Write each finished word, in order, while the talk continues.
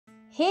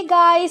Hey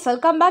guys,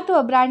 welcome back to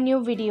a brand new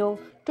video.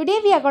 Today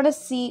we are going to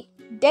see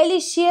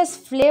delicious,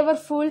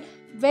 flavorful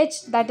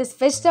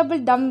vegetable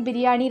dum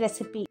biryani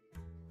recipe.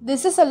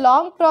 This is a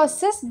long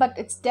process but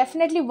it's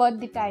definitely worth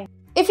the time.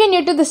 If you're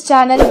new to this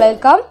channel,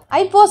 welcome.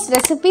 I post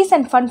recipes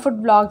and fun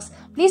food vlogs.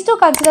 Please do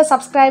consider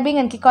subscribing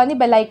and click on the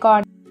bell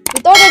icon.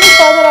 Without any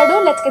further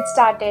ado, let's get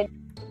started.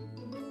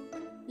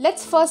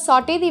 Let's first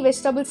saute the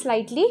vegetables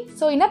slightly.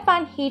 So in a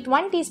pan, heat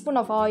 1 teaspoon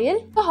of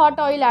oil. To hot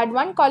oil, add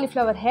 1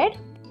 cauliflower head,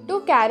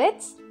 2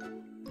 carrots,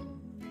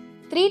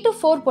 3 to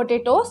 4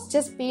 potatoes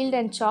just peeled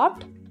and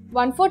chopped,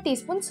 1/4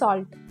 teaspoon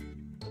salt.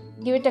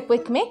 Give it a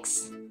quick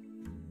mix.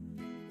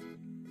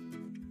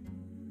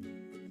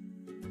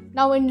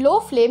 Now in low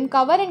flame,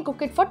 cover and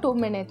cook it for 2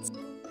 minutes.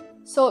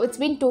 So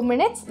it's been 2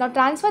 minutes. Now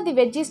transfer the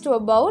veggies to a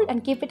bowl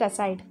and keep it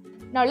aside.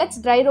 Now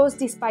let's dry roast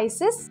the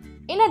spices.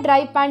 In a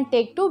dry pan,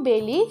 take 2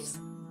 bay leaves,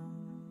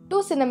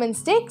 2 cinnamon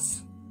sticks,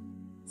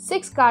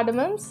 6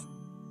 cardamoms,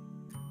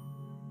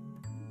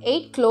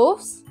 8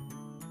 cloves,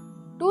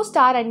 2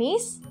 star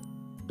anise,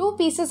 2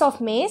 pieces of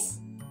mace,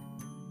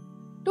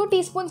 2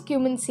 teaspoons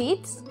cumin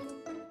seeds,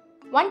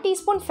 1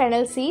 teaspoon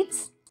fennel seeds,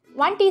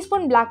 1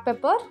 teaspoon black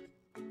pepper,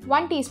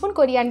 1 teaspoon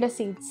coriander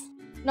seeds.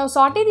 Now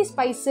saute the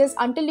spices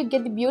until you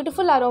get the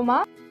beautiful aroma.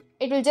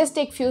 It will just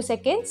take few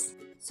seconds.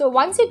 So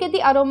once you get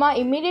the aroma,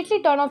 immediately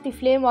turn off the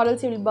flame or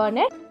else you will burn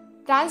it.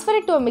 Transfer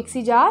it to a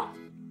mixie jar.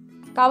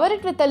 Cover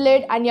it with a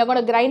lid and you're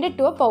going to grind it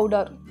to a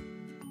powder.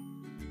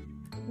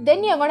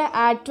 Then you're going to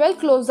add 12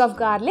 cloves of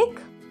garlic,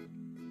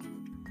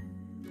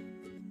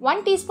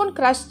 1 teaspoon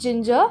crushed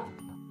ginger,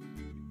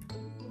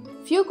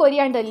 few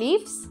coriander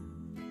leaves.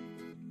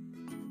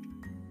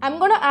 I'm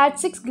going to add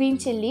 6 green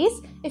chillies.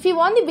 If you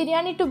want the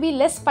biryani to be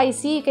less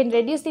spicy, you can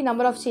reduce the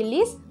number of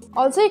chillies.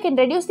 Also, you can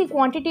reduce the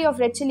quantity of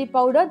red chilli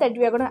powder that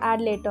we are going to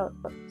add later.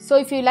 So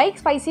if you like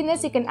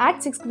spiciness, you can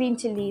add 6 green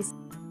chillies.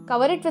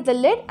 Cover it with a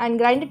lid and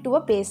grind it to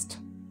a paste.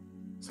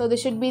 So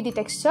this should be the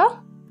texture.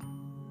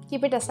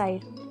 Keep it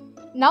aside.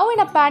 Now in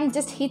a pan,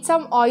 just heat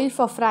some oil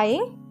for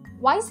frying.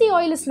 Once the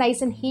oil is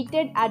nice and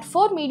heated, add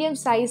 4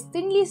 medium-sized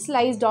thinly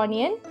sliced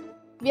onion.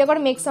 We are going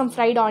to make some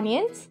fried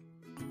onions.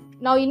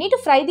 Now you need to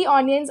fry the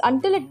onions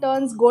until it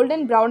turns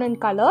golden brown in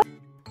color.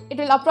 It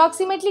will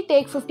approximately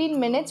take 15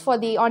 minutes for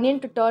the onion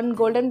to turn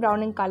golden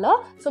brown in color.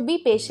 So be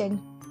patient.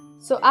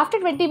 So after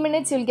 20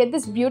 minutes, you'll get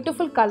this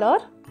beautiful color.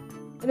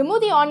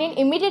 Remove the onion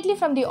immediately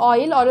from the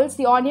oil or else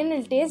the onion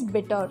will taste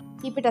bitter.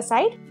 Keep it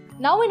aside.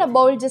 Now in a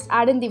bowl, just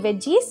add in the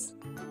veggies.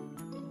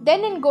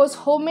 Then in goes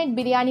homemade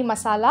biryani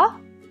masala,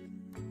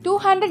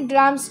 200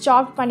 grams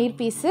chopped paneer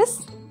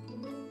pieces,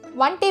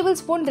 1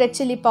 tablespoon red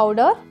chilli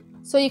powder,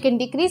 so you can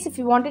decrease if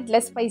you want it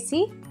less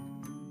spicy,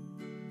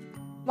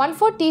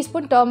 1/4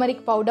 teaspoon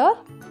turmeric powder,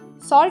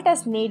 salt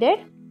as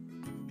needed,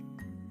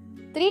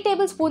 3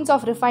 tablespoons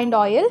of refined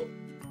oil,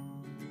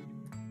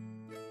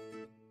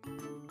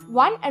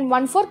 1 and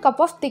 1/4 cup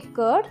of thick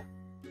curd.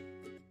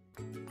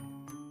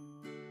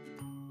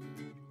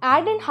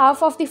 Add in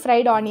half of the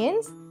fried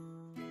onions.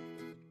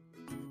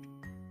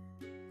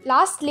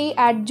 Lastly,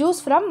 add juice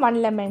from 1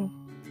 lemon.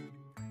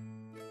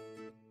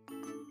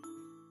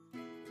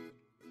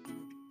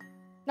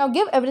 Now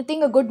give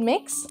everything a good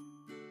mix.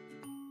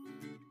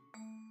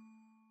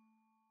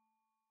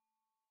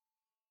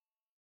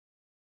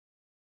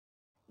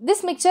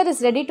 This mixture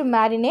is ready to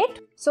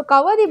marinate. So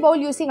cover the bowl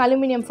using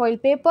aluminium foil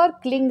paper,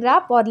 cling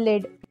wrap or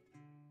lid.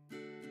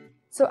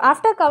 So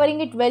after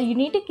covering it well, you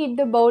need to keep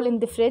the bowl in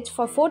the fridge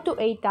for 4 to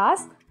 8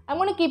 hours. I'm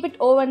going to keep it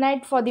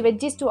overnight for the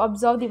veggies to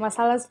absorb the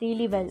masalas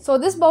really well. So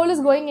this bowl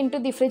is going into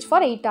the fridge for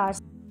 8 hours.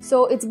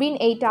 So it's been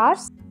 8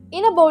 hours.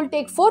 In a bowl,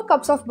 take 4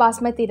 cups of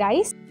basmati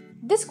rice.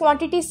 This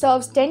quantity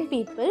serves 10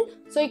 people,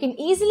 so you can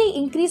easily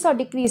increase or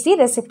decrease the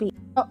recipe.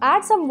 Now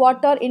add some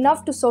water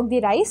enough to soak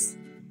the rice.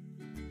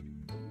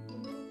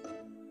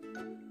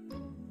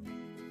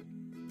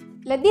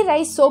 Let the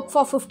rice soak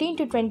for 15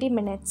 to 20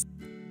 minutes.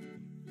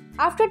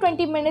 After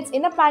 20 minutes,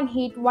 in a pan,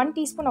 heat 1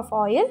 teaspoon of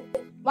oil.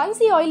 Once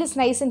the oil is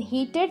nice and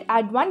heated,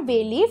 add 1 bay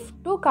leaf,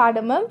 2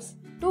 cardamoms,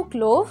 2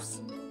 cloves,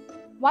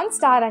 1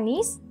 star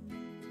anise,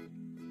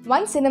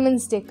 1 cinnamon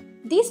stick.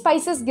 These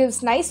spices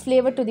gives nice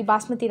flavor to the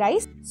basmati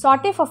rice.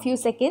 Saute for few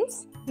seconds.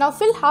 Now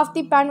fill half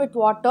the pan with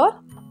water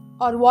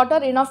or water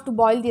enough to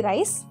boil the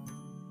rice.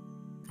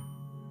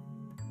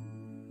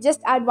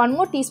 Just add 1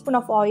 more teaspoon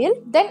of oil.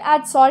 Then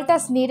add salt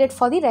as needed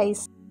for the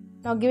rice.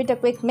 Now give it a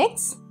quick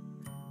mix.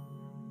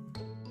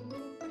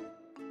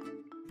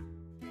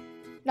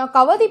 Now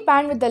cover the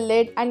pan with the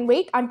lid and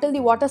wait until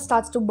the water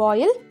starts to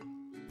boil.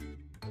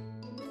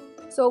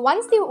 So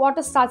once the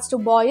water starts to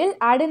boil,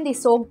 add in the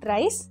soaked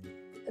rice.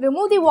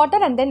 Remove the water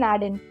and then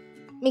add in.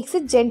 Mix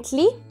it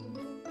gently.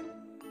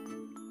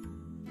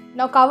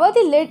 Now cover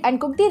the lid and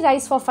cook the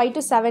rice for 5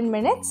 to 7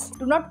 minutes.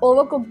 Do not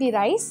overcook the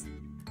rice.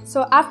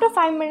 So after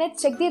 5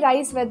 minutes, check the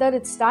rice whether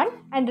it's done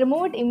and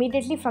remove it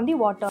immediately from the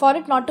water. For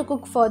it not to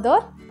cook further,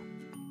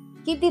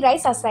 keep the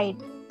rice aside.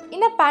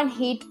 In a pan,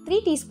 heat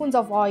 3 teaspoons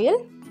of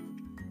oil.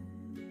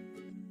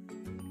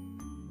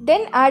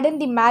 Then add in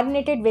the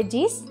marinated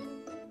veggies.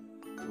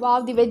 Wow,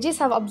 the veggies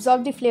have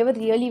absorbed the flavor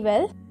really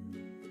well.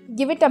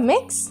 Give it a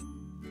mix.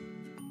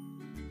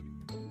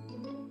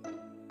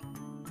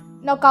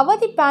 Now cover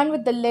the pan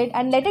with the lid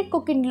and let it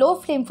cook in low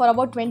flame for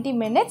about 20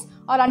 minutes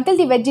or until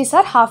the veggies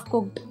are half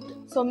cooked.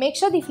 So make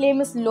sure the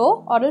flame is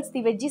low or else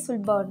the veggies will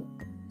burn.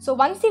 So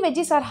once the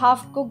veggies are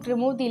half cooked,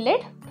 remove the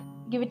lid,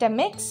 give it a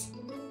mix.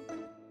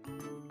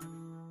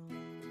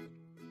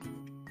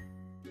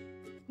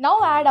 Now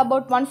add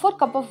about 1/4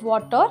 cup of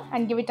water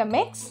and give it a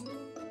mix.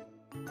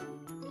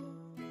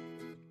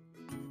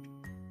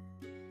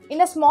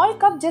 In a small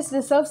cup, just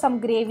reserve some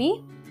gravy.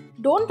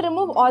 Don't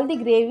remove all the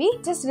gravy,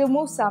 just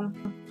remove some.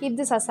 Keep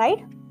this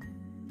aside.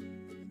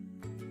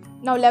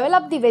 Now level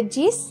up the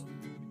veggies.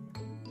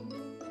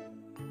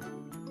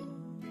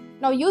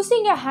 Now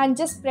using your hand,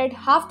 just spread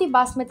half the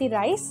basmati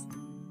rice.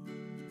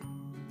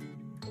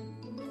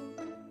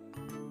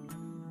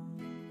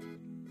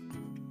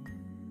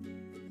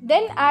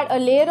 Then add a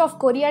layer of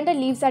coriander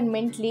leaves and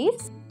mint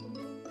leaves.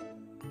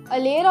 A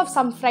layer of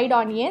some fried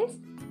onions.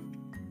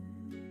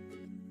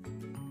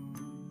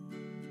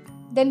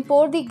 Then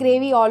pour the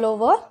gravy all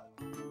over.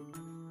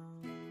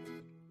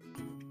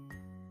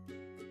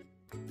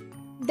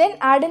 Then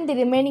add in the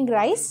remaining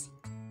rice.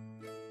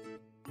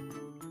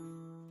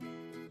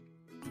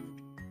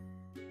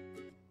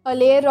 A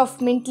layer of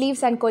mint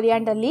leaves and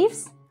coriander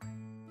leaves.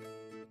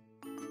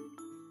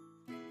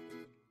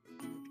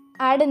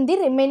 Add in the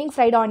remaining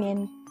fried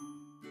onion.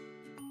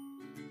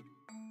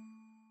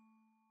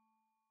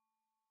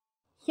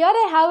 Here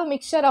I have a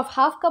mixture of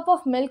half cup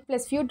of milk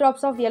plus few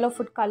drops of yellow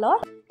food color.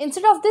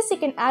 Instead of this, you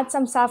can add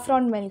some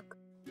saffron milk.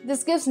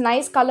 This gives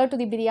nice color to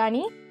the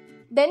biryani.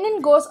 Then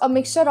in goes a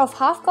mixture of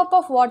half cup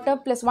of water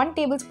plus 1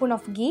 tablespoon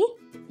of ghee.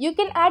 You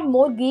can add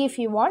more ghee if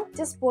you want,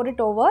 just pour it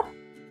over.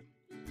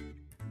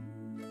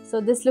 So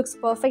this looks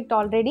perfect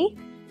already.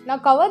 Now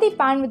cover the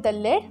pan with the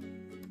lid.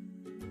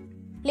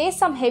 Place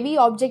some heavy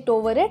object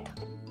over it.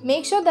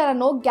 Make sure there are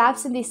no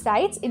gaps in the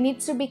sides, it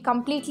needs to be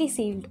completely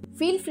sealed.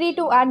 Feel free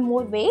to add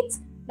more weights.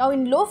 Now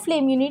in low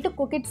flame you need to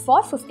cook it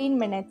for 15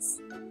 minutes.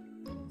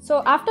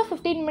 So after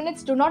 15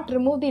 minutes, do not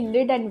remove the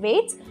lid and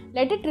weights.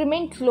 Let it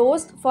remain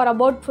closed for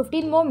about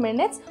 15 more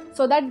minutes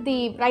so that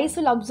the rice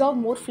will absorb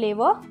more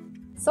flavor.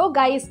 So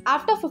guys,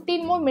 after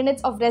 15 more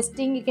minutes of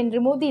resting, you can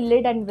remove the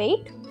lid and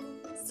wait.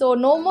 So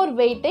no more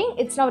waiting,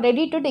 it's now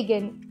ready to dig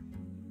in.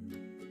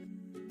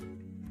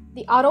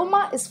 The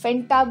aroma is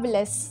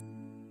fantabulous.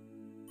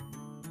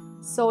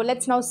 So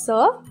let's now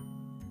serve.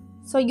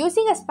 So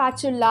using a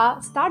spatula,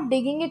 start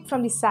digging it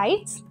from the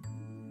sides.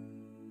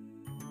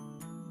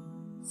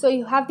 So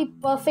you have the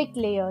perfect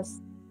layers.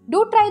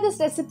 Do try this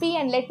recipe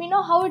and let me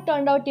know how it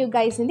turned out to you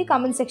guys in the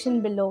comment section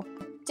below.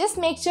 Just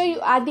make sure you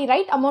add the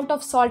right amount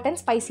of salt and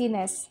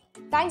spiciness.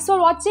 Thanks for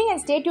watching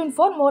and stay tuned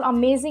for more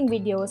amazing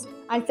videos.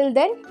 Until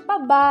then,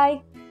 bye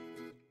bye.